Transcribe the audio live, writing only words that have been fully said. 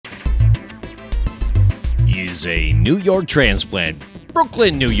He's a New York transplant,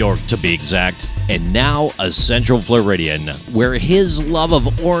 Brooklyn, New York to be exact, and now a Central Floridian, where his love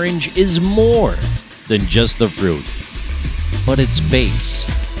of orange is more than just the fruit, but its base,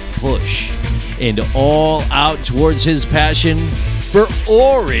 push, and all out towards his passion for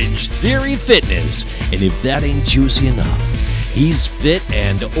Orange Theory Fitness. And if that ain't juicy enough, he's fit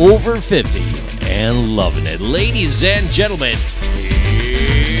and over 50 and loving it. Ladies and gentlemen,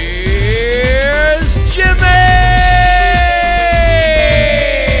 here's Jimmy!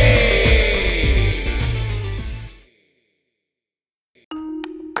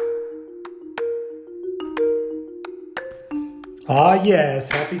 Yes,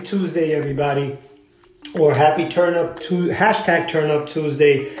 happy Tuesday, everybody. Or happy Turn Up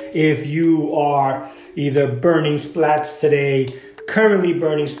Tuesday if you are either burning splats today, currently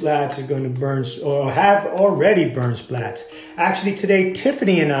burning splats, or going to burn, or have already burned splats. Actually, today,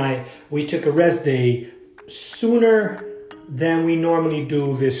 Tiffany and I, we took a rest day sooner than we normally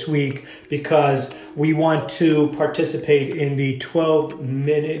do this week because we want to participate in the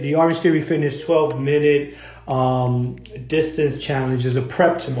the Orange Theory Fitness 12-minute distance challenge. Is a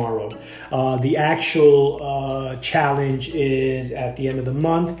prep tomorrow. The actual challenge is at the end of the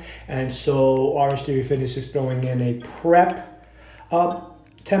month, and so Orange Theory Fitness is throwing in a prep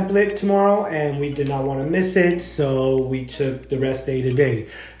template tomorrow, and we did not want to miss it, so we took the rest day today.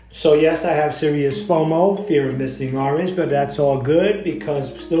 So yes, I have serious FOMO, fear of missing Orange, but that's all good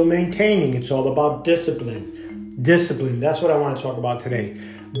because still maintaining. It's all about discipline. Discipline, that's what I want to talk about today.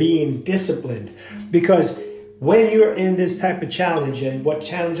 Being disciplined. Because when you're in this type of challenge, and what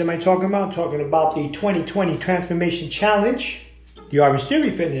challenge am I talking about? I'm talking about the 2020 Transformation Challenge, the Orange Theory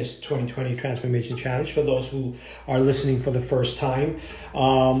Fitness 2020 Transformation Challenge, for those who are listening for the first time.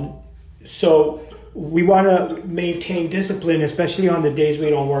 So we want to maintain discipline, especially on the days we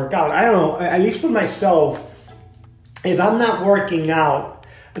don't work out. I don't know, at least for myself, if I'm not working out,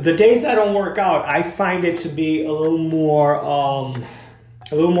 the days I don't work out, I find it to be a little more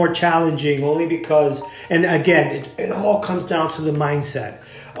challenging, only because, and again, it all comes down to the mindset.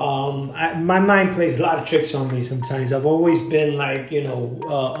 My mind plays a lot of tricks on me sometimes. I've always been like,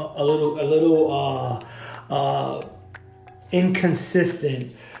 a little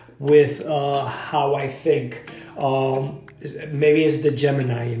inconsistent with how I think. Maybe it's the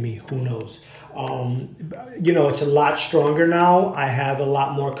Gemini in me, who knows? It's a lot stronger now. I have a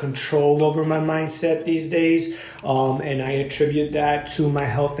lot more control over my mindset these days, and I attribute that to my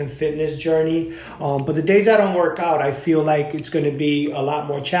health and fitness journey. But the days I don't work out, I feel like it's going to be a lot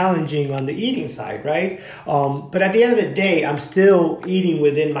more challenging on the eating side, right? But at the end of the day, I'm still eating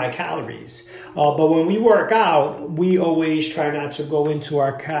within my calories. But when we work out, we always try not to go into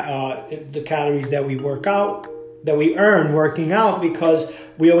our the calories that we work out, that we earn working out, because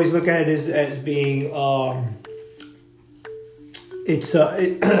we always look at it as being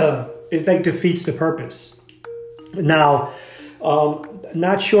it like defeats the purpose. Now,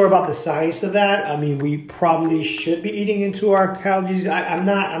 not sure about the science of that. I mean, we probably should be eating into our calories. I'm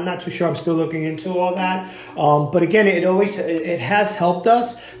not too sure. I'm still looking into all that. But again, it has helped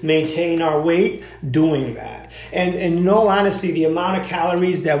us maintain our weight doing that. And in all honesty, the amount of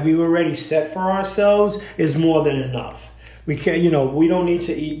calories that we already set for ourselves is more than enough. We can, we don't need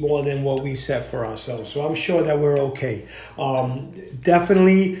to eat more than what we set for ourselves. So I'm sure that we're okay.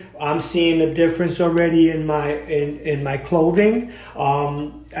 Definitely, I'm seeing a difference already in my clothing.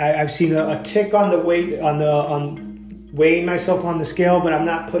 I've seen a tick on the weight, on weighing myself on the scale, but I'm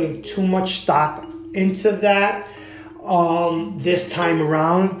not putting too much stock into that this time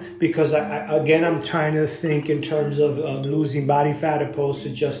around, because I'm trying to think in terms of losing body fat opposed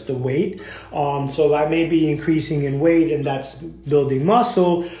to just the weight. So I may be increasing in weight, and that's building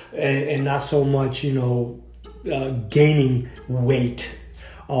muscle, and not so much, gaining weight,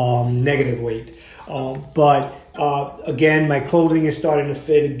 negative weight. But again, my clothing is starting to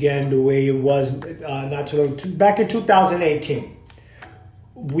fit again the way it was back in 2018.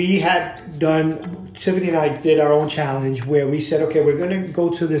 We had Tiffany and I did our own challenge where we said, okay, we're going to go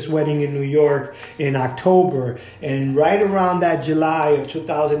to this wedding in New York in October. And right around that July of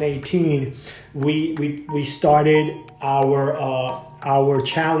 2018, we started our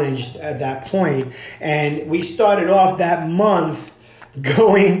challenge at that point. And we started off that month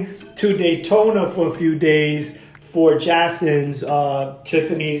going to Daytona for a few days for Jason's,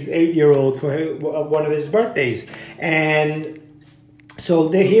 Tiffany's 8-year-old, for one of his birthdays. And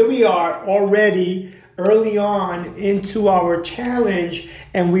so here we are already early on into our challenge,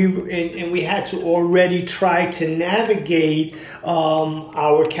 and we had to already try to navigate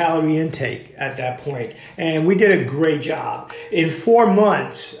our calorie intake at that point. And we did a great job. In 4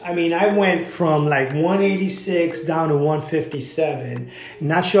 months, I mean, I went from like 186 down to 157.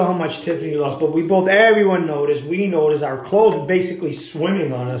 Not sure how much Tiffany lost, but everyone noticed. We noticed our clothes were basically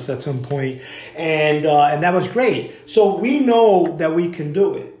swimming on us at some point. And that was great. So we know that we can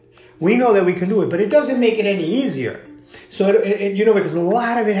do it. We know that we can do it, but it doesn't make it any easier. So, because a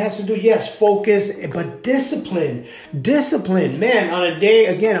lot of it has to do, yes, focus, but discipline, man, on a day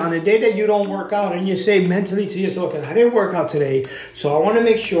that you don't work out and you say mentally to yourself, okay, I didn't work out today, so I want to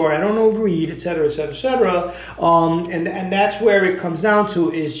make sure I don't overeat, etc., etc., etc. And that's where it comes down to,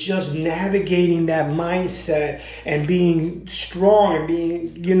 is just navigating that mindset and being strong and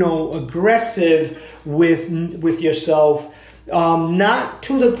being, aggressive with yourself. Not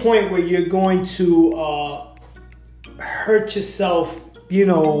to the point where you're going to hurt yourself,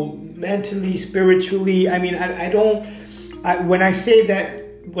 mentally, spiritually. I mean, when I say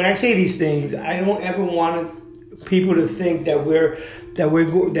these things, I don't ever want people to think that we're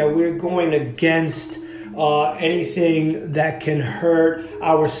going against anything that can hurt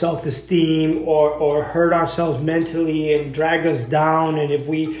our self-esteem or hurt ourselves mentally and drag us down. And if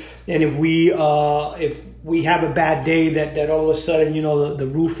we have a bad day, that all of a sudden, the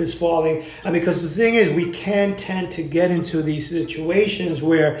roof is falling. Because the thing is, we can tend to get into these situations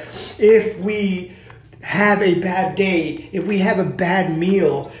where if we have a bad day, if we have a bad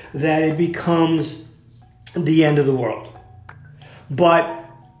meal, that it becomes the end of the world. But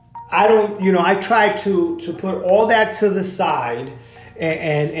I try to put all that to the side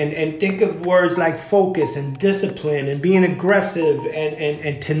and think of words like focus and discipline and being aggressive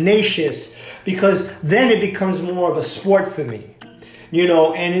and tenacious, because then it becomes more of a sport for me.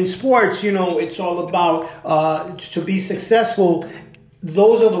 And in sports, it's all about to be successful.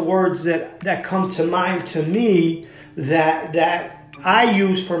 Those are the words that come to mind to me that I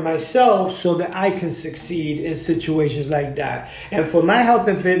use for myself so that I can succeed in situations like that. And for my health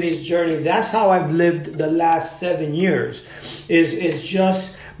and fitness journey, that's how I've lived the last 7 years, is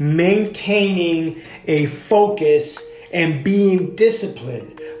just maintaining a focus and being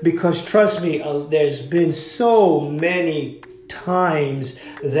disciplined. Because trust me, there's been so many times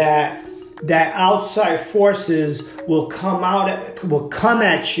that outside forces will come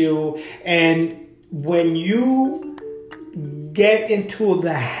at you, and when you get into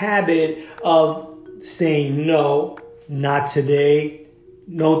the habit of saying no, not today,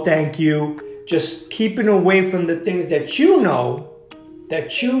 no thank you, just keeping away from the things that you know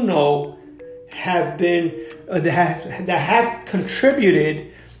have been that has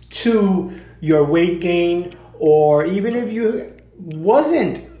contributed to your weight gain, or even if you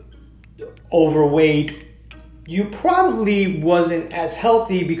wasn't overweight, you probably wasn't as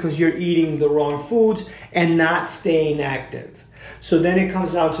healthy because you're eating the wrong foods and not staying active. So then it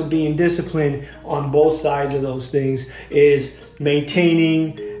comes down to being disciplined on both sides of those things, is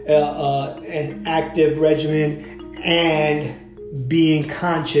maintaining an active regimen and being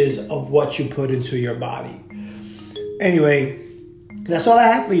conscious of what you put into your body. Anyway, that's all I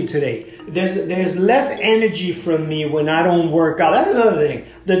have for you today. There's less energy from me when I don't work out. That's another thing.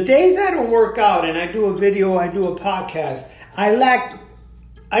 The days I don't work out and I do a video, I do a podcast, I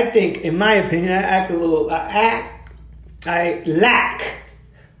think, in my opinion, I lack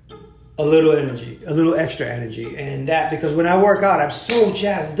a little energy, a little extra energy. And that, because when I work out, I'm so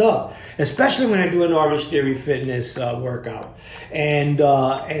jazzed up, especially when I do an Orange Theory Fitness workout. And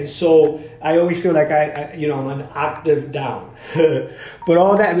so I always feel like I'm an octave down. But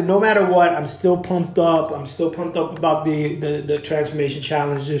all that, no matter what, I'm still pumped up. I'm still pumped up about the Transformation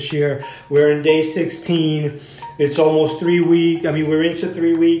Challenge this year. We're in day 16. It's almost 3 weeks. We're into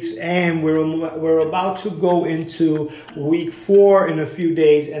 3 weeks, and we're about to go into week 4 in a few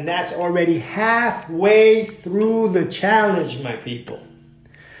days, and that's already halfway through the challenge, my people.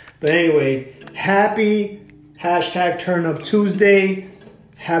 But anyway, happy #TurnUpTuesday.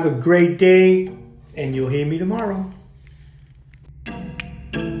 Have a great day, and you'll hear me tomorrow.